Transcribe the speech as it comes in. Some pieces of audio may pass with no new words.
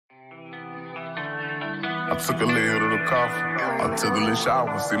I took a little of the coffee. I took a little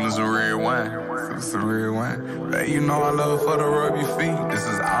shower, sipping some red wine. Sipping some red wine. Hey, you know I love for to rub your feet. This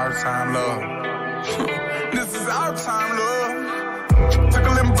is our time, love. This is our time, love. Took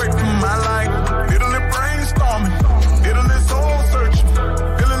a little break from my life. Did a little brainstorming. Did a little soul searching.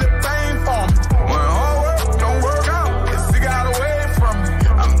 Did a little pain for me. When all work don't work out, it's got away from me.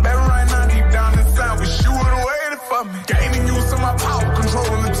 I'm better right now, deep down inside. Wish you would've waited for me. Gaining use of my power,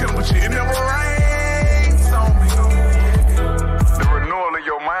 controlling the temperature. It never rains on me. The renewal of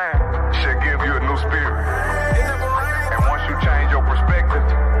your mind should give you a new spirit. And once you change your perspective,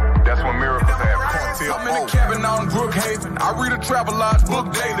 that's when miracles happen. I'm in a cabin out in Brookhaven. I read a Travelodge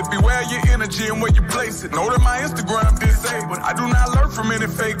book daily. Beware your energy and where you place it. Know that my Instagram disabled. I do not learn from any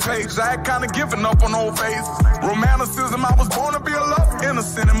fake pages. I had kind of given up on old faces. Romanticism, I was born to be a lover.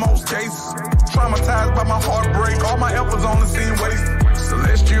 Innocent in most cases. Traumatized by my heartbreak. All my efforts on the scene wasted.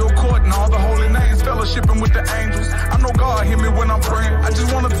 Celestial court and all the holy names. Fellowshipping with the angels. I know God hear me when I'm praying. I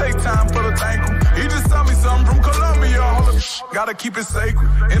just want to take time for the thank him. He just sent me something from Colombia. Gotta keep it sacred.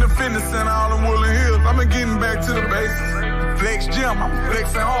 In the fitness center all in Woodland Hills. I've been getting back to the basics. Flex gym, I'm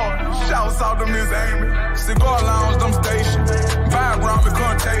flexing hard. Shouts out to Miss Amy. Cigar lounge, them stations. Vibe around me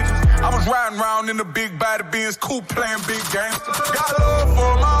contagious. I was riding around in the big body Benz coupe playing big gangster. Got love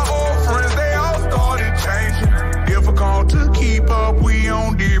for my old friends, they all started changing. Difficult to keep up, we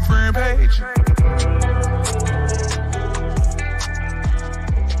on different pages.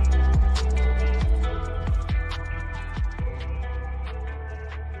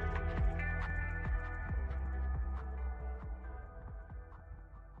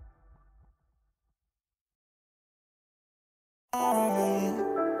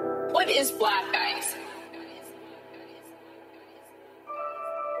 What is black ice?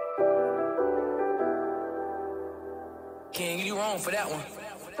 Can't get you wrong for that one.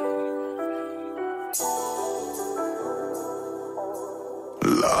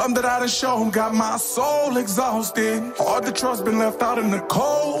 Love that I done shown got my soul exhausted. Hard to trust, been left out in the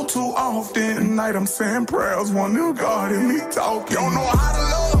cold too often. Tonight I'm saying prayers, one new God in me talking. Don't know how to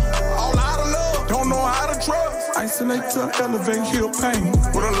love, all out of love. Don't know how to trust. Isolate to elevate, heal pain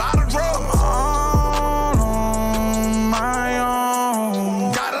with a lot of drugs. On my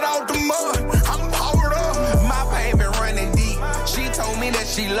own. Got it out the mud, I'm powered up. My pain been running deep. She told me that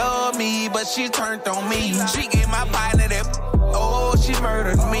she loved me, but she turned on me. She gave my partner that. Oh, she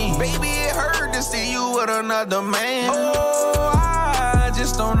murdered me. Baby, it hurt to see you with another man. Oh, I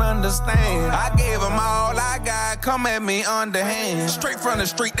just don't understand. I gave him all I got, come at me underhand. Straight from the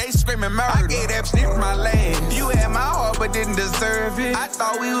street, they screaming murder. I gave that shit my land. You had my heart, but didn't deserve it. I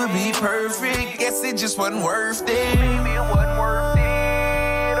thought we would be perfect. Guess it just wasn't worth it. Baby, it wasn't worth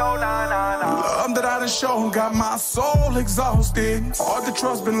it. Oh, nah, nah, nah. Love that I done shown got my soul exhausted. Hard to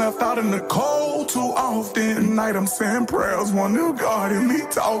trust, been left out in the cold too often. Tonight I'm saying prayers, one new God in me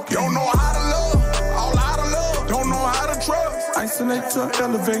talking. Don't know how to love, all out of love. Don't know how to trust. Isolate to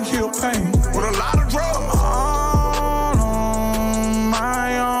elevate, heal pain with a lot of drugs. On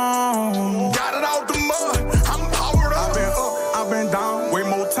my own. Got it out the mud, I'm powered up. I've been up, I've been down, way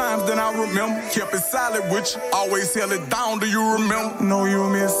more times than I remember. Kept it solid with you, always held it down, do you remember? Know you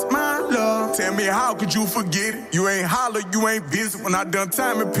miss my love. Tell me how could you forget it? You ain't holler, you ain't visit when I done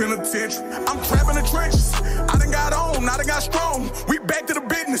time in penitentiary. I'm trapped in the trenches, I done got on, I done got strong. We back to the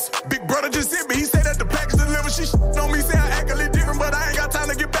business, big brother just hit me. He said that the package delivered, she on me, say I act a little different, but I ain't got time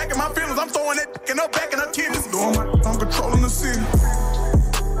to get back in my feelings. I'm throwing that in her back in her kidneys. I'm controlling the city.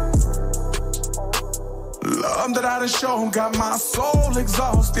 Love that I done shown got my soul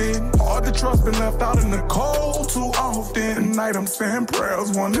exhausted. Hard to trust, been left out in the cold too often. Tonight I'm saying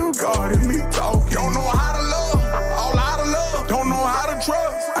prayers, one new God in me talking. Don't know how to love, all out of love. Don't know how to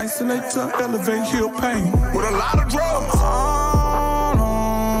trust. Isolate to elevate, heal pain with a lot of drugs. On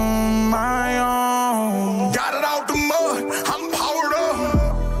my own. Got it out the mud, I'm powered up.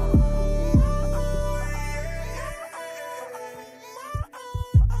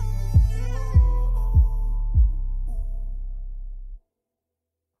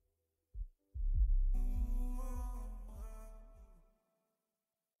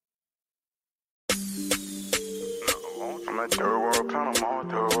 I'm at third world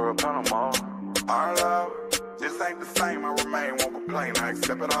Panama. Our love, this ain't the same, I remain, won't complain, I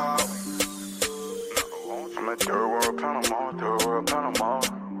accept it all. I'm at third world Panama.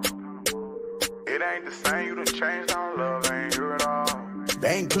 It ain't the same, you done changed our love, ain't here at all.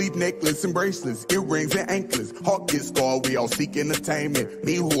 Van Cleef necklace and bracelets, earrings and anklets. Heart gets scarred, we all seek entertainment.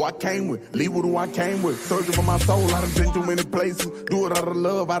 Me who I came with, leave with who I came with. Searching for my soul, I done been too many places. Do it out of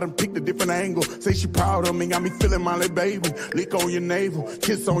love, I done picked a different angle. Say she proud of me, got me feeling my little baby. Lick on your navel,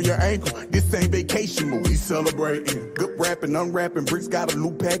 kiss on your ankle. This ain't vacation, but we celebrating. Good rapping, unwrapping, bricks got a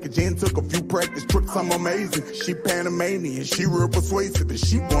new package and took a few practice trips. I'm amazing. She Panamanian, she real persuasive, and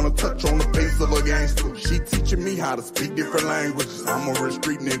she wanna touch on the face of a gangster. She teaching me how to speak different languages. I'm a real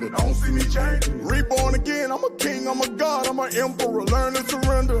street nigga, don't see me changing. Reborn again, I'm a king, I'm a god, I'm an emperor. Learn to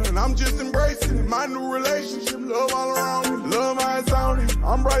surrender, and I'm just embracing it. My new relationship, love all around me, love how it sounding.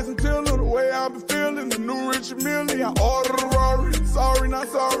 I'm Bryson Tiller, the way I been feeling. The new Richard Mille, I ordered a Rari. Sorry, not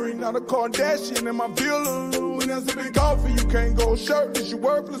sorry, not a Kardashian in my villa. When that's a big coffee, you can't go shirtless, you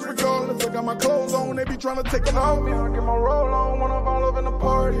worthless regardless. I got my clothes on, they be trying to take it off me. I get my roll on when I'm all up in the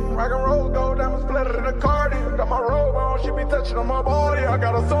party. Rock and roll, gold diamonds splattered in the cardi. Got my robe on, she be touching on my body. I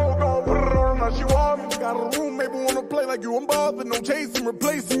got a soul gon' put it on, now she want me. Got a room, maybe wanna play like you, I'm bothered. No chasing,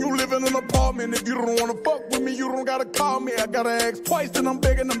 replacing you, live in an apartment. If you don't wanna fuck with me, you don't gotta call me. I gotta ask twice, and I'm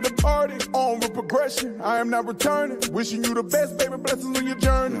begging them departing. On with progression, I am not returning. Wishing you the best, baby, blessings on your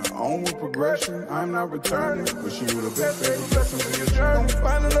journey. On with progression, I am not returning. Wishing you the best, baby, blessings on your journey. Don't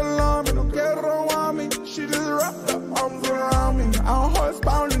find an alarm, don't care, don't want me. She just wrapped up arms around me. Our hearts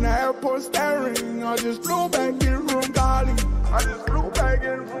pounding, the airport staring. I just flew back in from Cali. I just flew back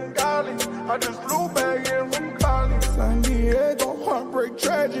in from Cali. I just flew back in from Cali. San Diego, heartbreak,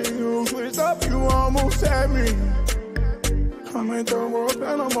 tragic. You switched up, you almost had me. I'm in third world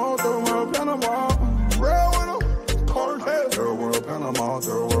Panama, third world Panama. Real with them, cartel. Third world Panama,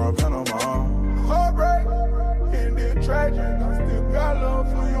 third world Panama. Heartbreak, ended tragic. I still got love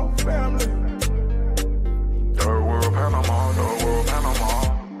for your family. Third world Panama, third world Panama.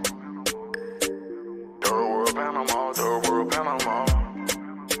 Third world Panama, third world Panama.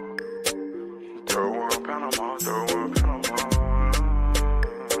 Third world Panama, third world Panama.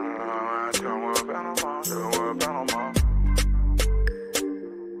 Third world Panama, third world Panama.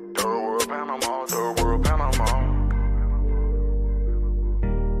 Third world Panama, third world Panama.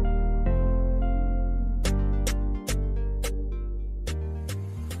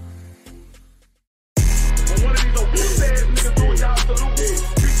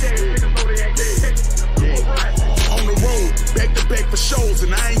 On the road, back to back for shows,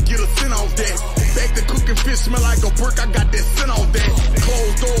 and I ain't get a cent off that. Back to cooking fish, smell like a brick, I got that scent on that.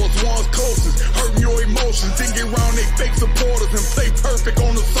 Closed doors, one's closest, hurting your emotions. Then get round they fake supporters and play perfect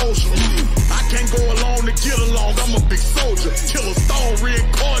on the social. I can't go along to get along, I'm a big soldier. Killer Stone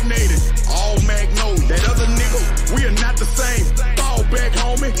reincarnated, all Magnolia. That other nigga, we are not the same. Fall back,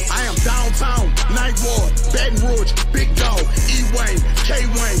 homie, I am downtown, Night Ward, Baton Rouge, Big Dog, E-Wayne,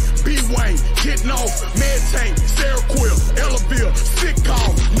 K-Wayne, B-Wayne, Getting Off, Med Tank, Sarah Quill, Ellaville, Sick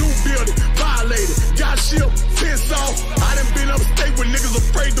Call, New Building, Violated, Got Ship, Piss Off. I done been upstate with niggas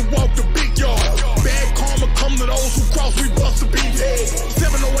afraid to walk the big yard. Bad karma come to those who cross, we bust a beat head.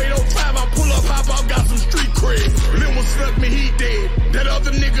 70805, I pull up, hop out, got some street cred. Lil one snuck me, he dead. That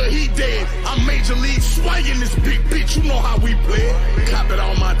other nigga, he dead. I'm Major League swinging this big bitch, you know how we play. Cop it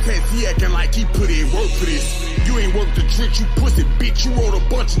on my test, he acting like he put in work for this. You ain't worth the trick, you pussy bitch, you wrote a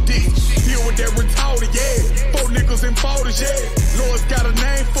bunch of dicks. Deal with that retarded, yeah. 4 niggas in 40s, yeah. Know it's got a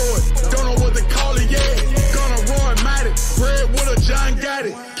name for it, don't know what to call it, yeah. Gonna run mighty, bread with a John got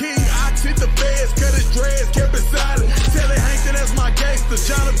it. King Ox hit the feds, cut his dreads, kept it silent. Tell it Hank that that's my gangster,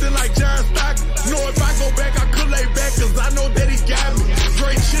 Jonathan like John Stockton. Know if I go back, I could lay back, cause I know that he got me.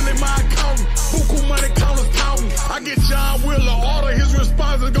 Straight chillin' my accountant, buku money counters counting. I get John Wheeler order, his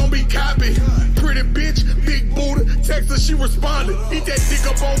response is gonna be copied. Pretty bitch, big booty, text her, she responded. Eat that dick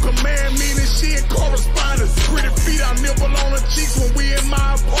up on command, meaning she in correspondence. Pretty feet, I nibble on her cheeks when we in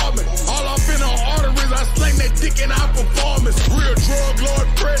my apartment. All off in her arteries, I slang that dick in our performance. Real drug lord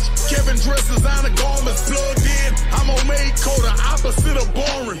fresh, Kevin dress designer garments. Plugged in, I'm on Mayco, the opposite of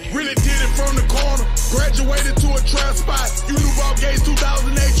boring. Really did it from the corner, graduated to a trap spot. You knew Bob Gates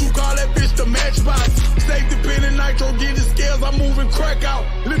 2008, you call that bitch the matchbox. Safety pin and nitro, get the scales, I'm moving crack out.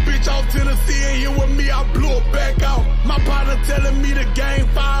 Little bitch off Tennessee and here with me, I blew her back out. My partner telling me the game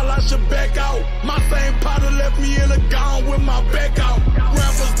foul, I should back out. My same partner left me in a gown with my back out.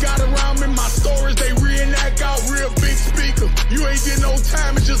 Rappers got around me, my stories, they reenact out. Real big speaker, you ain't get no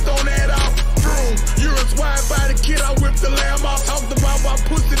time, it just don't add out. Vroom, you're a swine by the kid, I whipped the lamb out. Talked about my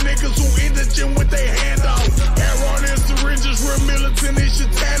pussy niggas who indigent with their hand out. Hair on and syringes, real militant, they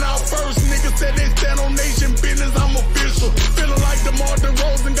should tan out first. Niggas said they stand on nation business, I'm official. Feeling like DeMar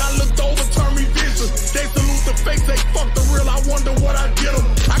DeRozan got looked over, turned me vicious. They salute the fake, they fuck the real, I wonder what I get them.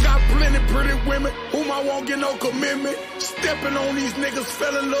 I got plenty pretty women, whom I won't get no commitment. Step Rapping on these niggas,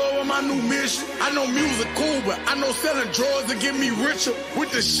 fell in love with my new mission. I know music cool, but I know selling drugs to get me richer.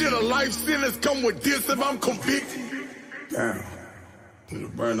 With the shit, a life sentence come with this if I'm convicted. Damn, it'll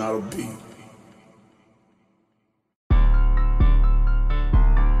burn out a beat.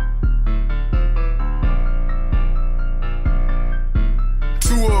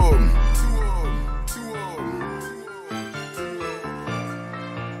 Two of them.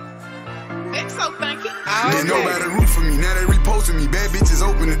 So thank you. Ain't nobody root for me, now they reposting me. Bad bitches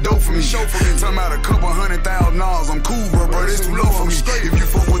open the door for me. Show for me. Talking about $200,000, I'm cool, bro, this too low for me. If you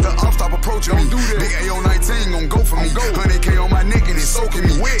fuck with the off, stop approaching me. Big AO19 gon' go for me. 100K on my neck and it's soaking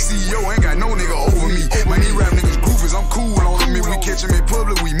me. CEO ain't got no nigga over me. Man, these rap niggas goofies, I'm cool on them. If we catch them in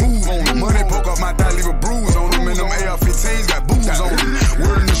public, we move on them. Money poke off my thigh, leave a bruise on them. And them AR-15s got booze on them.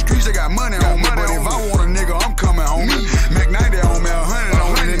 Word in the streets, they got money on me. But if I want a nigga, I'm coming home. Mac 90 on me, 100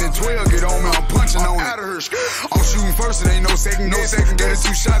 on me. And then 12 get on me, I'm punching on it. I'm shooting first, it ain't no second guess.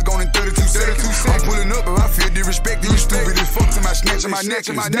 32 shots gone in 32 seconds. I'm pulling up if I feel disrespect. You stupid as fuck to my snatch and my neck.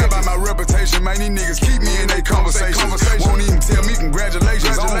 It's by my reputation, man. These niggas keep me in their conversation. Won't even tell me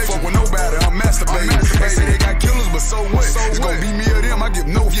congratulations. I don't fuck with nobody, I'm masturbating. They say they got killers, but so what? It's gonna be me or them, I give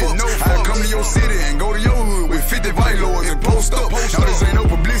no fuck. I come to your city and go to your hood with 50 white lords and post up. Now this ain't no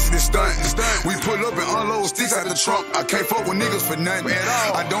publicity stunt. We pull up and unload sticks out the trunk. I can't fuck with niggas for nothing.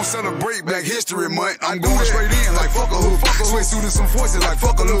 I don't celebrate Black History Month. I'm going straight in like fuck a hook. Switch suit and some forces like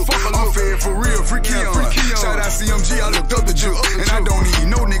fuck a look. I'm fed for real, free Keon. Shout out CMG, I looked up the juke. And I don't need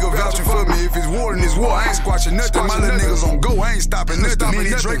no nigga vouching for me. If it's war, then it's war. I ain't squashing nothing. My little niggas on go, I ain't stopping nothing.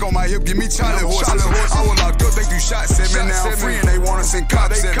 Any Drake on my hip, give me Charlie horses. I was locked up, they do shots at me. Now I'm free and they wanna send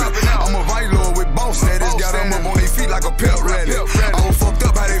cops at me. I'm a white lord with boss status. Got them up on their feet like a pep rally. I was fucked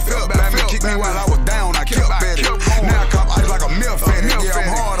up how they felt. Batman kicked me while I was down, I kept at it. Now I cop ice like a milk fan. Yeah, I'm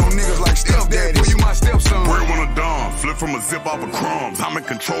hard on niggas like Steph Daddy. You my stepson. Bread on a dawn, flip from a zip off of crumbs. I'm in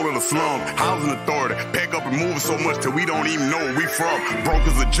control of the slum, housing authority. Pack up and move so much till we don't even know where we from. Broke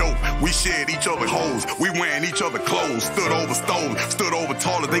as a joke, we shared each other hoes. We wearing each other clothes. Stood over stolen, stood over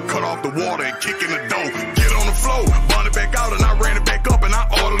taller. They cut off the water and kick in the dough. Get on the floor, bought it back out and I ran it back up and I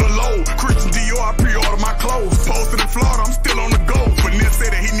ordered a load. Christian Dior, I pre-ordered my clothes. Posted in Florida, I'm still on the go. Vanessa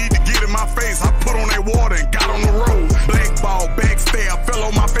said that he need to get in my face. I put on that water and got on the road. Blackball, backstab, fell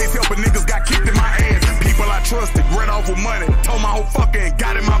on my face, helping niggas got kicked in my ass. People I trusted, ran off with money, told my whole fucker and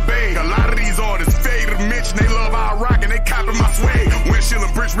got in my bag. A lot of these artists failed to mention they love our rock and they copping my swag. Windshield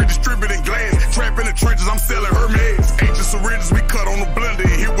and bricks redistributing glass. Trap in the trenches, I'm selling Hermes. Ancient syringes, we cut on the blender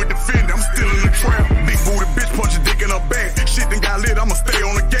and hit with the fender. I'm still in the trap. Big booty bitch punch a dick in her back. Shit done got lit, I'ma stay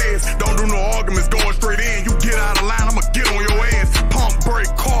on the gas. Don't do no arguments, going straight in. You get out of line, I'ma get on your ass. Pump break,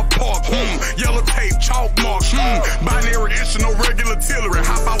 car park, yellow tape, chalk mark, binary issue, no regular artillery.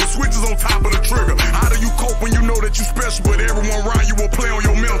 Hop out with switches on top of the trigger. How do you cope when you know that you special, but everyone around you will play on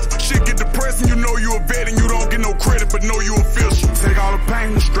your mental? Shit get depressing, you know you a vet and you don't get no credit, but know you official. Take all the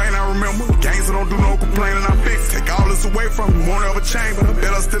pain, the strain I remember. Games that don't do no complaining, I fix. Take all this away from you, won't ever change, but I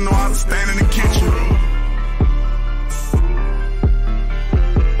bet I still know how to stand in the kitchen.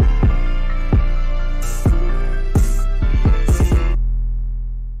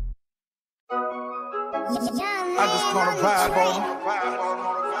 I just caught a vibe on them.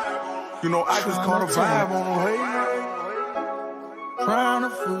 You know, I just caught a vibe on them. Hey, trying to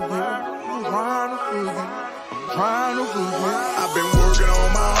forget, trying to forget. I've been working on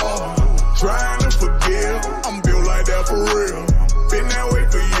my heart, trying to forgive. I'm built like that for real. Been that way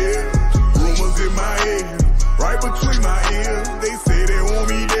for years. Rumors in my head, right between my ears. They say they want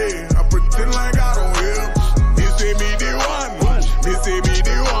me there. I pretend like I don't hear. They say me the one. They say me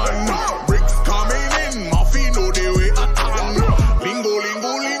the one. Bricks coming in, Muffy know the way I am. Lingo,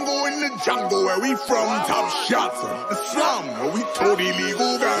 lingo, lingo in the jungle where we from. Top shots, the slum where we told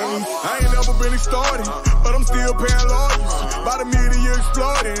illegal guns. I ain't never been extorted, but I'm still paying lawyers. By the media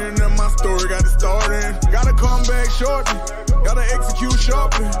exploding, and then my story got it started. Gotta come back shortly, gotta execute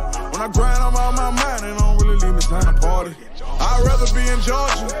sharply. When I grind, I'm out my mind and don't really leave me time to party. I'd rather be in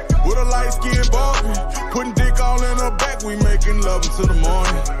Georgia with a light-skinned Barbie. Putting dick all in her back, we making love until the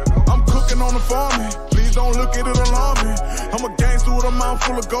morning. I'm cooking on the farm, please don't look at it alarming. I'm a gangster with a mouth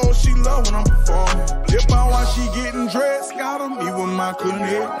full of gold, she love when I'm performing. Dip out while she getting dressed, gotta be with my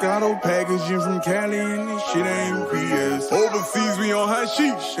connect. Got her packaging from Cali and this shit ain't UPS. Overseas we on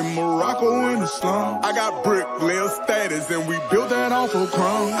hashish, in Morocco in the slum. I got bricklayer status and we built that off of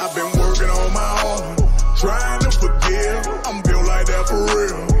crumbs. I've been working on my heart, trying to forgive. I'm built like that for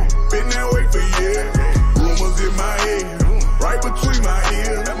real. Been that way for years. Rumors in my head, right between my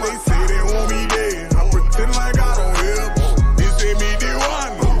ears. They say they want me there. I pretend like I don't hear. They say me the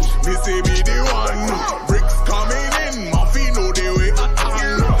one. They say me the one. Bricks coming in, Muffy know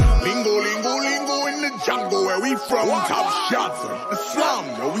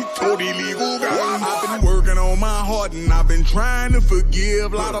told illegal guys. I've been working on my heart and I've been trying to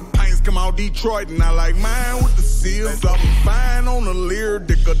forgive. A lot of pints come out Detroit and I like mine with the seals. I'm fine on the leer,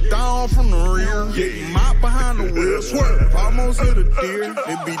 dick a down from the rear. Getting mop behind the wheel, swerve, almost hit a deer.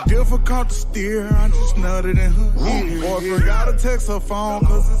 It be difficult to steer, I just nutted in her ear. Boyfriend gotta text her phone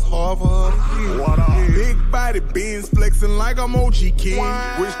cause it's hard for her to hear. Big body Benz flexing like I'm OG King.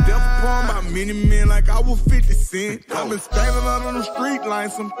 Wish death upon my many men like I was 50 Cent. I've been standing out on the street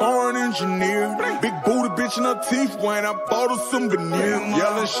like some foreign engineer. Big booty bitch in her teeth when I bought her some veneers.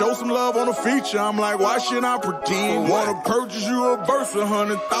 Yelling, show some love on the feature. I'm like, why should I pretend? Wanna purchase you a verse,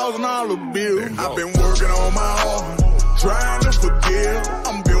 $100,000 bill. I've been working on my heart, trying to forgive.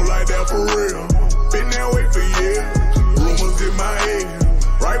 I'm built like that for real. Been that way for years. Rumors in my head,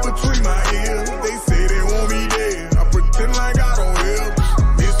 right between my ears. They say they want me dead. I pretend like I don't hear.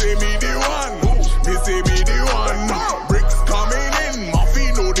 They say me the one. They say me the one. Bricks coming in, my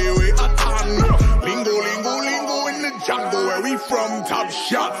feet know they way a ton. Lingo, lingo, lingo in the jungle where we from. Top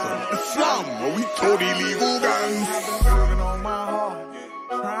shots, the slum where we told illegal guns. Working on my heart,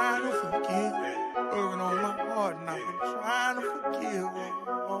 trying to forgive. Working on my heart, and I've been trying to forgive.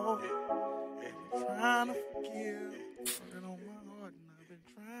 Trying to forgive. Working on my heart, and I've been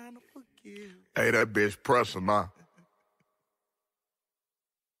trying to forgive. Hey, that bitch pressing, huh?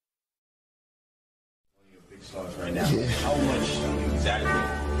 Stars right now. Yeah. How much do you exaggerate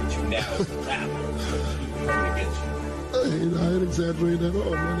that you now as a rapper coming against you? I ain't exaggerating at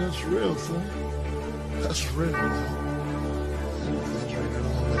all, man. That's real, son. That's real, man. I ain't exaggerating at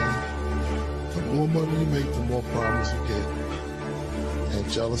all, man. The more money you make, the more problems you get. And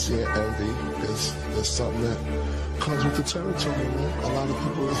jealousy and envy is something that comes with the territory, man. A lot of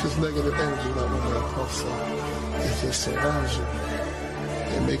people, it's just negative energy, like when they're puffed, so it just surrounds you.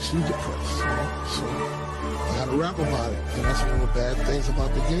 It makes you depressed, you know? So I gotta rap about it. And that's one of the bad things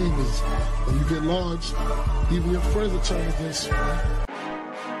about the game is when you get large, even your friends will turn against you, man.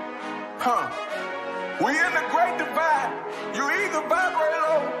 We in the great divide. You either vibrate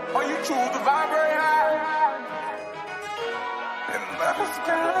low or you choose to vibrate high.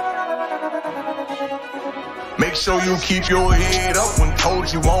 Make sure you keep your head up when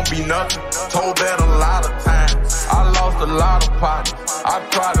told you won't be nothing. Told that a lot of times. I lost a lot of partners. I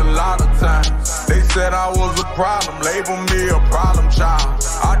cried a lot of times. They said I was a problem, labeled me a problem child.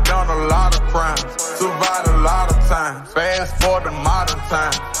 I done a lot of crimes, survived a lot of times. Fast forward to modern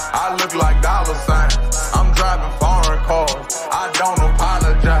times, I look like dollar signs. I'm driving foreign cars, I don't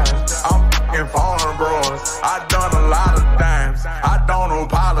apologize. I'm fucking foreign bros, I done a lot of times. I don't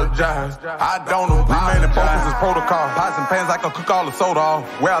apologize, I don't apologize. Remaining focus is protocol, pots and pans I can cook all the soda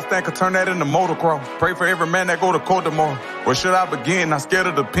off. Where I stand can turn that into motocross. Pray for every man that go to court tomorrow. Where should I begin? Not scared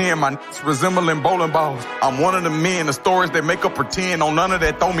of the pen, my n***s resembling bowling balls. I'm one of the men, the stories they make up pretend, on none of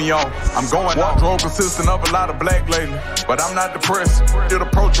that throw me off. I'm going off, drove consistent of a lot of black lately, but I'm not depressed. Still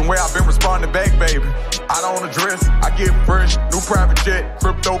approaching where I've been responding back, baby. I don't address, I get fresh, new private jet,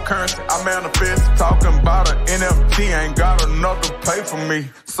 cryptocurrency, I manifest. Talking about an NFT, ain't got enough to pay for me.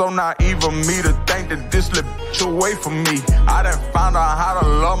 So naive of me to think that this little bitch away from me. I done found out how to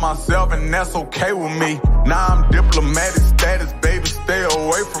love myself and that's okay with me. Now I'm diplomatic status, baby, stay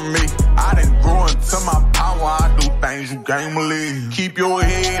away from me. I done grew into my power, I do things you can't believe. Keep your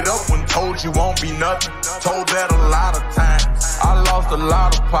head up when told you won't be nothing. Told that a lot of times. I lost a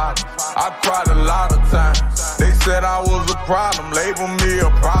lot of partners, I cried a lot of times. They said I was a problem, labeled me a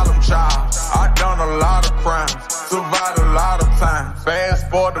problem child. I done a lot of crimes, survived a lot of times. Fast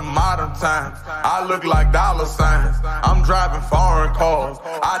forward to modern times, I look like dollar signs. I'm driving foreign cars,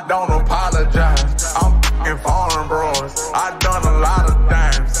 I don't apologize. I'm fucking foreign bros, I done a lot of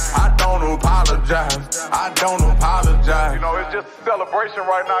times. I don't apologize, I don't apologize. You know, it's just a celebration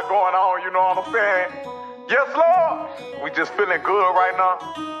right now going on, you know what I'm saying? Yes, Lord. We just feeling good right now.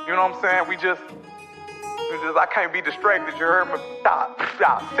 You know what I'm saying? We just I can't be distracted, you heard me? Stop,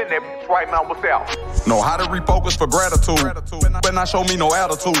 send that bitch right now, what's out? Know how to refocus for gratitude, but not show me no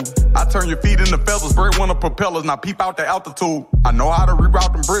attitude. I turn your feet into feathers, bird winter propellers, now peep out the altitude. I know how to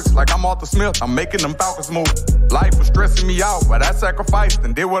reroute them bricks like I'm Arthur Smith, I'm making them Falcons move. Life was stressing me out, but I sacrificed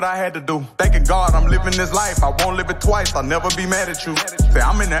and did what I had to do. Thanking God I'm living this life, I won't live it twice, I'll never be mad at you. Say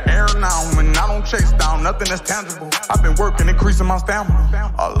I'm in the air now, and I don't chase down nothing that's tangible. I've been working, increasing my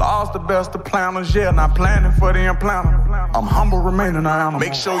stamina. I lost the best of planners, yeah, not planning for the implanter. I'm humble, remaining an animal.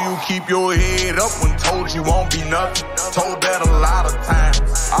 Make sure you keep your head up when told you won't be nothing. Told that a lot of times.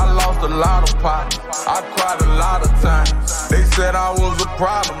 I lost a lot of partners, I cried a lot of times. They said I was a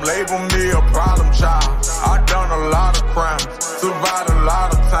problem, labeled me a problem child. I done a lot of crimes, survived a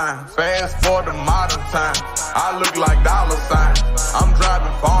lot of times. time. Fast forward to modern time. I look like dollar signs. I'm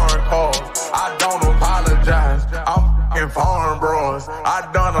driving foreign cars. I don't apologize. I'm f***ing foreign bros. I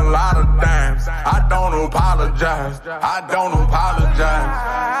done a lot of dimes. I don't apologize. I don't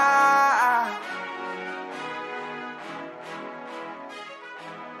apologize.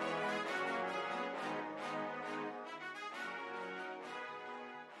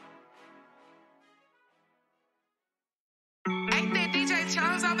 Ain't that DJ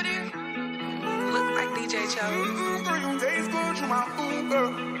Chose over there? Look like DJ Chose. Girl, you taste good, you my food,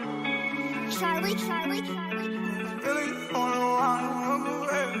 girl. Charlie. Really on the wild.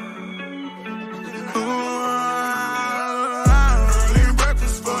 Early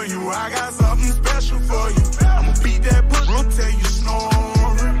breakfast for you. I got something special for you. I'ma beat that pussy till you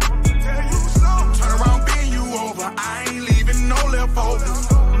snoring. Turn around, bend you over. I ain't leaving no leftovers.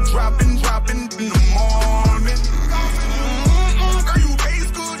 Dropping in the morning. Girl, you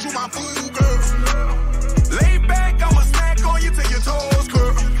taste good, you my food, girl. Lay back, I'ma snack on you till your toes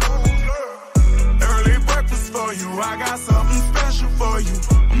curl. Early breakfast for you, I got something special for you.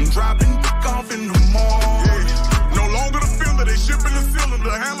 I'm dropping off in the morning. No longer the filler, they shipping the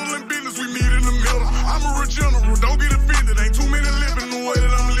cylinder. Handling business, we meet in the middle. I'm a real general, don't get offended. Ain't too many living the way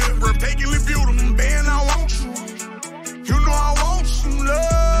that I'm living. Breathtakingly beautiful, man, I want you. You know I want you, love.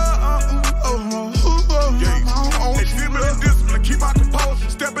 They stimulate discipline, keep my composure.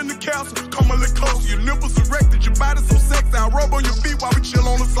 Step in the castle, come a little closer. Your nipples erected, your body so sexy. I rub on your feet while we chill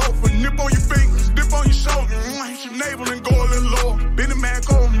on the sofa. Nip on your fingers, dip on your shoulder. Hit your navel and go a little lower. Bend the man,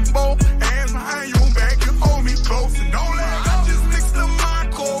 go on both hands behind you, back you hold me close. And don't let I just mix the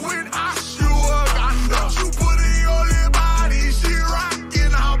mind core with Ashua. Don't you put in your little body, she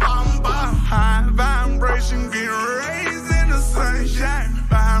rockin' our bamba. High vibration, get raised in the sunshine.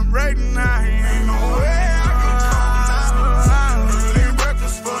 Vibrating, I ain't no way.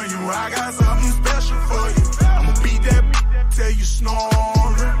 I got something special for you. I'ma beat that till you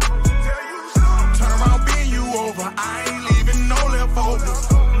snoring. Turn around, bend you over. I ain't leaving no leftovers.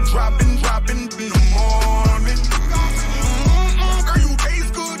 Dropping in the morning. Girl, you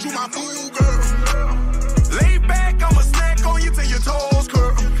taste good, you my food, girl. Lay back, I'ma snack on you till your toes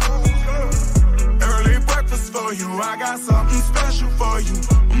curl. Early breakfast for you. I got something special for you.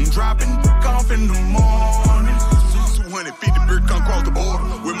 I'm dropping off in the morning. 250 brick come across the border.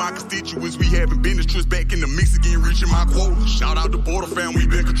 With my constituents, we having business trips back in the mix again, reaching my quota. Shout out to Border Fam, we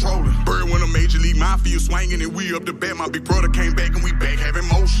been controlling. Bird when a major league mafia swinging and we up the bat. My big brother came back and we back having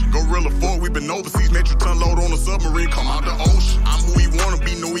motion. Gorilla 4, we been overseas, metric ton load on a submarine, come out the ocean. I'm who he wanna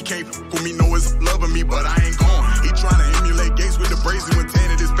be, know he can't f with me, know it's loving me, but I ain't going. He tryna emulate Gates with the brazen with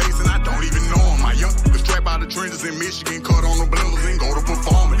tan at his face, and I don't even know him. My young nigga strap out the trenches in Michigan, cut on the blenders and go to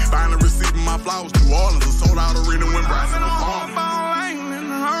performing. Finally receiving my flowers, New Orleans, and sold out arena when Bryson performing.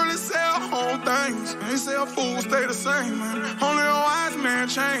 Early sell whole things. They sell fools stay the same, man. Only a wise man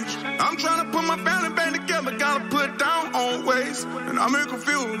change. I'm trying to put my family back together. Gotta put down old ways. And I'm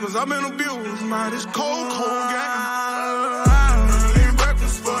confused cause I've been abused. Man, this cold game. Early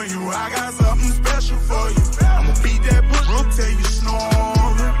breakfast for you. I got something special for you. I'ma beat that pussy till you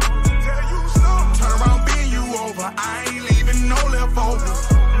snoring. Turn around, bend you over. I ain't leaving no leftovers.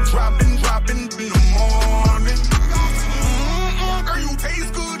 Dropping in the morning. Girl, you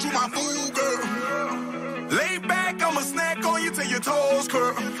taste good, you my food, girl. Lay back, I'ma snack on you till your toes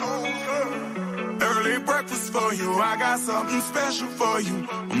curl. Early breakfast for you, I got something special for you.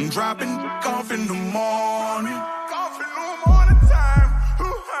 I'm dropping off in the morning. Off in the morning time.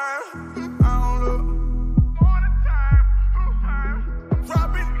 I don't look. Morning time.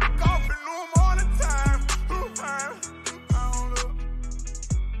 Dropping off in the morning time. I don't look.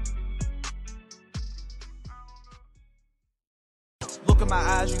 Look in my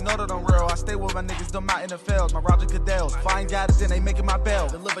eyes, you know that I'm real. I stay with my niggas, them my NFLs, my Roger Goodells. If I ain't got it, then they making my bell.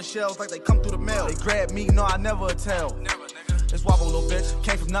 Deliver shells like they come through the mail. They grab me, no, I never tell. Just wobble, little bitch.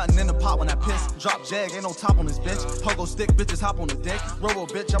 Came from nothing in the pot when I piss. Drop jag, ain't no top on this bitch. Pogo stick, bitches hop on the dick. Robo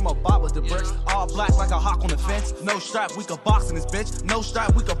bitch, I'm a bot with the bricks. All black like a hawk on the fence. No strap, we could box in this bitch. No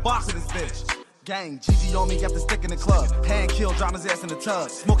strap, we could box in this bitch. Gang, GG on me, got the stick in the club. Hand kill, drown his ass in the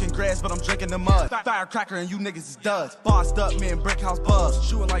tub. Smoking grass, but I'm drinking the mud. Firecracker and you niggas is duds. Bossed up, me and Brick House buzz.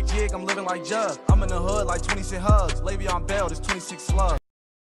 Shooting like Jig, I'm living like Jug. I'm in the hood like 26 hugs. Le'Veon Bell, there's 26 slugs.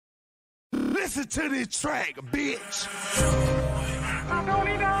 Listen to this track, bitch.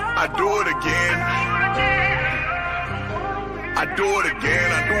 I do it again. I do it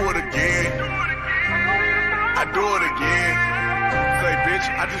again. I do it again. I do it again. Say, bitch,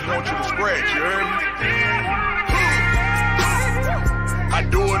 I just want you to scratch, you heard me? I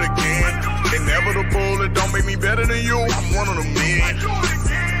do it again. Inevitable, it don't make me better than you. I'm one of the men.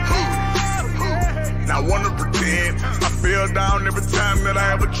 fell down every time that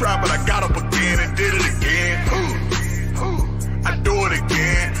I ever tried, but I got up again and did it again. I do it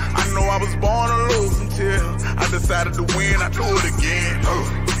again. I know I was born to lose until I decided to win. I do it again.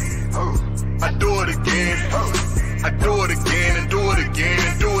 I do it again. I do it again and do it again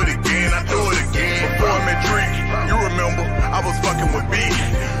and do it again. I do it again. Before I met Drake, you remember I was fucking with B.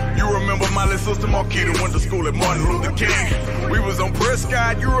 You remember my little sister Marquita went to school at Martin Luther King. We was on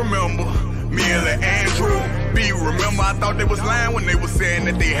Prescott, you remember. Me and Lil Andrew B, remember I thought they was lying when they was saying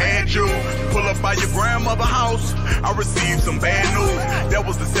that they had you. Pull up by your grandmother's house, I received some bad news. That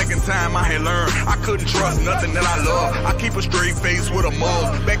was the second time I had learned I couldn't trust nothing that I love. I keep a straight face with a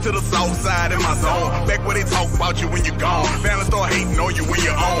mug. Back to the south side in my zone. Back where they talk about you when you're gone. Family start hating on you when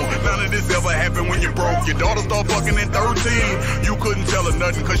you're on. None of this ever happened when you're broke. Your daughter start fucking at 13. You couldn't tell her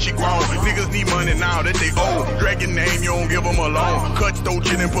nothing cause she grown. Niggas need money now that they old. Drag your name, you don't give them a loan. Cut throat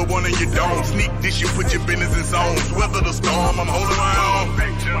you and put one in your dome. Sneak this, you put your business in zones. Weather the storm, I'm holding my own.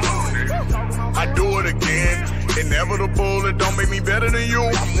 I do it again. Inevitable, it don't make me better than you.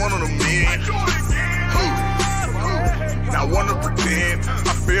 I'm one of the men. Now I wanna pretend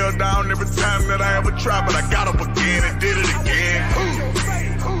I fell down every time that I ever tried, but I got up again and did it again.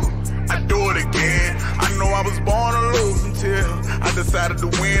 I do it again. I know I was born to lose until I decided to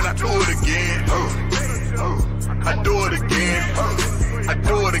win. I do it again. I do it again. I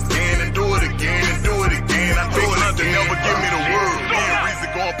do it again and do it again and do it again. I do it again. Never give me the word. Me and Reason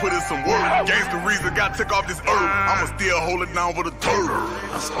gon' put in some work. Gangsta Reason got took off this earth. I'ma still hold it down for the turf.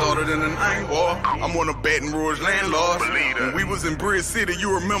 I started in the night war. I'm one of Baton Rouge landlords. When we was in Bridge City,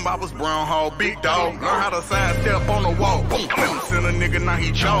 you remember I was Brown Hall big dog. Learn how to sidestep on the wall. Boom, boom. Send a nigga, now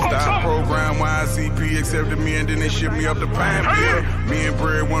he chalked out. Program YCP accepted me and then they shipped me up to Pineville. Me and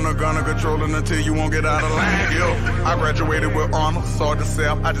Bread wanna gunner controlling until you won't get out of line, yo. I graduated with honor, saw the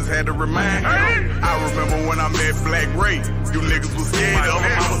self, I just had to remind you. I remember when I met Black Ray, you niggas was scared of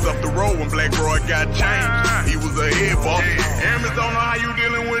him. I was up the road when Black Roy got changed. He was a head boss. Hammers don't know how you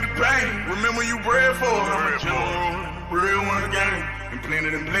dealing with the pain. Remember you bred for it. I'm a general, real one game, and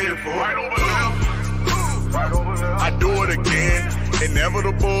planted and played for it. Right over there. I do it again.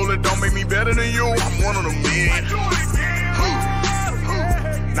 Inevitable, it don't make me better than you. I'm one of the men.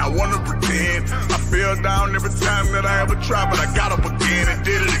 Now I wanna pretend I fell down every time that I ever tried, but I got up again and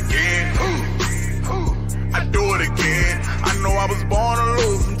did it again. I do it again. I know I was born to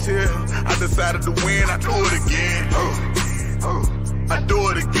lose until I decided to win. I do it again. I do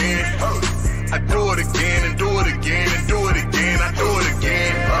it again. I do it again and do it again and do it again. I do it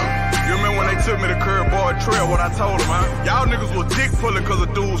again. You remember when they took me to Curveball Trail, what I told them, huh? Y'all niggas was dick pulling cause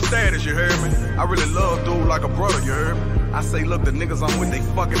of dude's status, you heard me? I really love dude like a brother, you heard me? I say, look, the niggas I'm with, they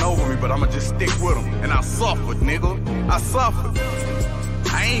fucking over me, but I'ma just stick with them. And I suffered, nigga. I suffered.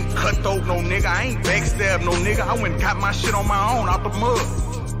 I ain't cutthroat no nigga. I ain't backstab no nigga. I went and got my shit on my own out the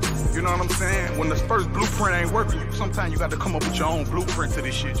mud. You know what I'm saying? When the first blueprint ain't working, sometimes you got to come up with your own blueprint to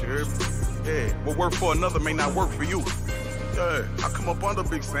this shit, you heard me? Yeah, what work for another may not work for you. Yeah, I come up under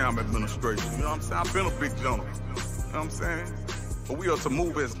Big Sam administration, you know what I'm saying? I've been a big gentleman, you know what I'm saying? But we are to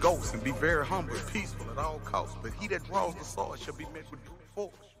move as ghosts and be very humble and peaceful at all costs. But he that draws the sword shall be met with brute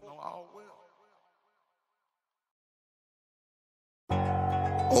force, you know, all well.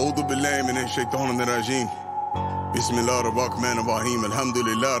 أعوذ بالله من الشيطان الرجيم بسم الله الرحمن الرحيم الحمد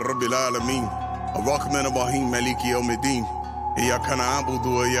لله رب العالمين الرحمن الرحيم مالك يوم الدين إياك نعبد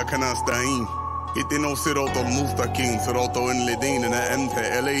وإياك نستعين اهدنا الصراط المستقيم صراط الذين أنعمت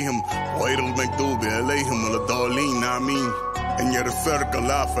عليهم غير المغضوب عليهم ولا الضالين آمين إن ينصرك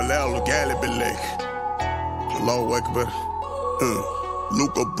الله فلا غالب لك الله أكبر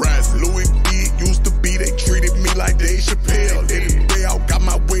Luca Brasi, Louis B used to be, they treated me like Dave Chappelle. Every way out, got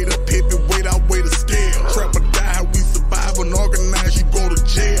my weight up, heavyweight, I weigh the scale. Trap or die, how we survive, unorganized, you go to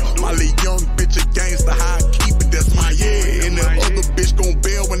jail. My little young bitch a gangster, how I keep it, that's my yeah. And the other bitch gon'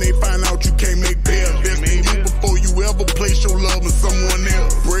 bail when they find out you can't make bail. Best in you before you ever place your love in someone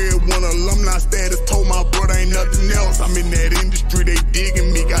else. Bread one alumni status, told my brother ain't nothing else. I'm in that industry, they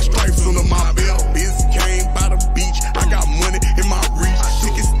digging me, got stripes under my belt. Biz came by the beach, I got money in my reach.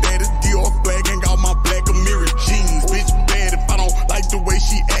 Ticket status, Dior flag, hang out my black Amiri jeans. Bitch bad, if I don't like the way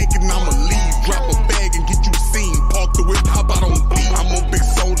she actin', I'ma leave. Drop a bag and get you seen. Park the whip, hop out on beat. I'm a big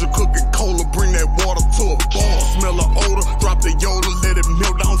soldier, cooking cola, bring that water to a bar. Smell the odor, drop the Yoda, let it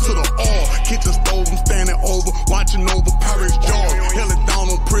melt down to the oil. Kitchen stove, I'm standing over, watching over Pirates' jaws. Held it down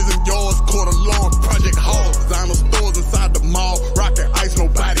on prison yards, court alarm, project halls. Designer stores inside the mall, rocking ice,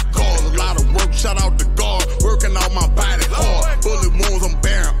 nobody calls. A lot of work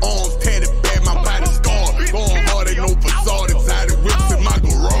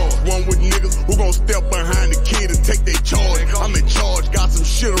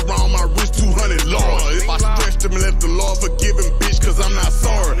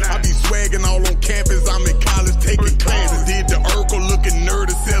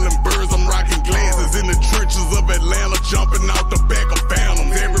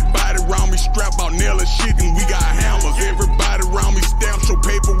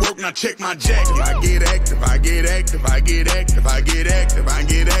check my jacket. I get active, I get active, I get active, I get active, I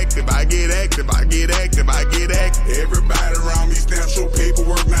get active, I get active, I get active, I get active. Everybody around me stamp show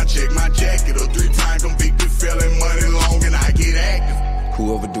paperwork, now check my jacket. A 3-time convicted felon, money long, and I get active.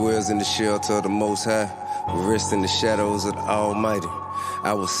 Whoever dwells in the shelter of the Most High will rest in the shadows of the Almighty.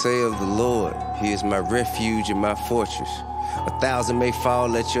 I will say of the Lord, He is my refuge and my fortress. 1,000 may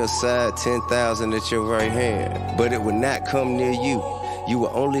fall at your side, 10,000 at your right hand, but it will not come near you. You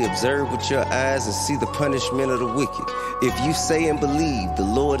will only observe with your eyes and see the punishment of the wicked. If you say and believe, the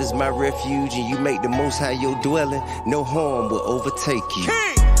Lord is my refuge, and you make the Most High your dwelling, no harm will overtake you.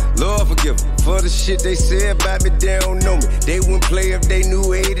 Lord forgive them for the shit they said about me, they don't know me. They wouldn't play if they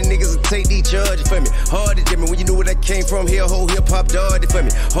knew 80 niggas would take these charges for me. Hard to tell me when you knew where that came from, here whole hip-hop dog for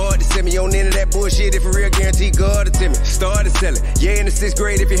me. Hard to send me on into that bullshit if for real, guarantee God to tell me. Started selling, yeah, in the 6th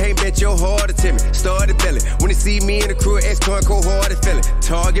grade, if you ain't bet your hard to tell me. Started belling, when they see me in the crew, ex-con cold-hearted felon.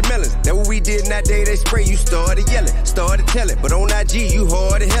 Target melons, that what we did in that day, they spray, you started yelling. Started telling, but on IG, you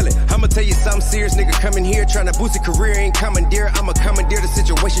hard to hellin'. I'ma tell you something serious, nigga coming here, trying to boost a career, ain't commandeer. I'ma commandeer the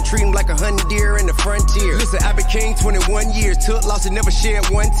situation, treat him like a honey deer in the frontier. Listen, I've been king 21 years, took loss and never shed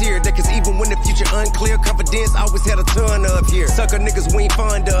one tear. That cause even when the future unclear, confidence always had a ton up here. Sucker niggas we ain't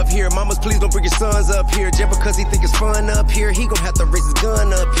fond of here. Mamas, please don't bring your sons up here. Just because he think it's fun up here, he gon' have to raise his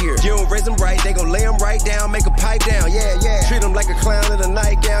gun up here. You don't raise him right, they gon' lay him right down, make a pipe down, yeah, yeah. Treat him like a clown in a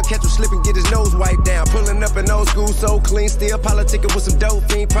nightgown, catch him slipping, get his nose wiped down. Pulling up in old school, so clean, still politicking with some dope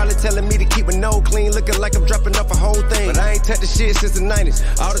fiend. Probably telling me to keep a no clean, looking like I'm dropping off a whole thing. But I ain't touched the shit since the 90s.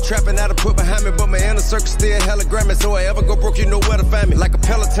 All the trapping I done put behind me, but my inner circle still hella Grammy. So I ever go broke, you know where to find me. Like a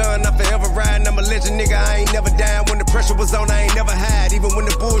Peloton, I'm forever riding. I'm a legend, nigga, I ain't never dying. When the pressure was on, I ain't never hide. Even when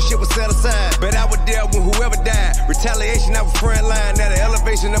the bullshit was set aside. But I would deal with whoever died. Retaliation, I was front line. Now the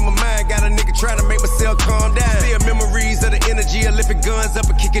elevation of my mind got a nigga trying to make myself calm down. Still memories of the energy of lifting guns up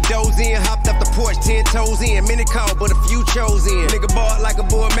and kicking doors in. Hopped up the porch, 10 toes in. Many called, but a few chose in. Nigga bought like a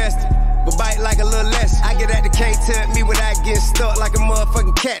boy master, but bite like a little less. I get at the can't tell me without getting stuck like a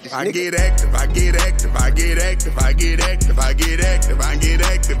motherfucking cactus. I get active, I get active, I get active, I get active, I get active, I get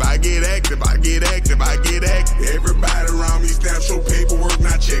active, I get active, I get active, I get active. Everybody around me stamp show paperwork,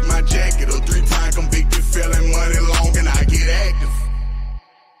 now check my jacket. A 3-time convicted felon, money long, and I get active.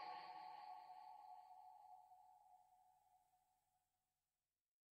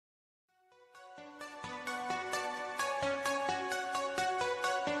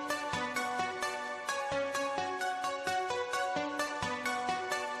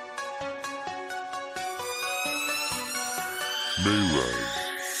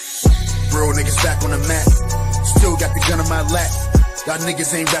 Real niggas back on the map. Still got the gun on my lap. Y'all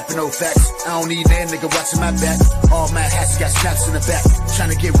niggas ain't rapping no facts. I don't need that nigga watching my back. All mad hats got snaps in the back.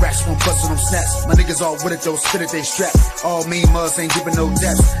 Tryna get racks when bustin' them snaps. My niggas all with it though, spit it, they strap. All mean mugs ain't giving no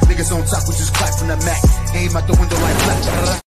daps. Niggas on top, we just clap from the Mac. Aim out the window like black.